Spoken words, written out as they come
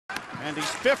And he's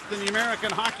fifth in the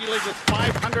American Hockey League with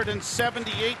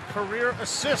 578 career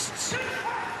assists.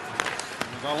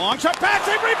 A long shot,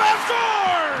 passing, rebound,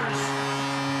 scores!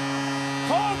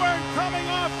 Colborne coming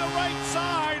off the right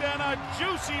side, and a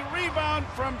juicy rebound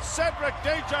from Cedric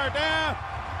Desjardins.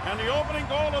 And the opening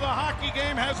goal of the hockey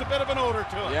game has a bit of an odor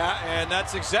to it. Yeah, and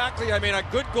that's exactly, I mean, a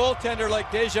good goaltender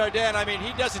like Desjardins, I mean,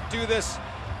 he doesn't do this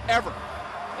ever.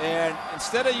 And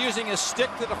instead of using his stick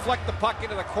to deflect the puck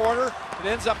into the corner, it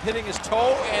ends up hitting his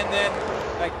toe, and then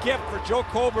a gift for Joe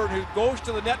Colborne, who goes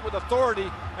to the net with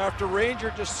authority after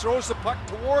Ranger just throws the puck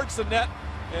towards the net,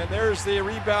 and there's the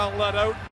rebound let out.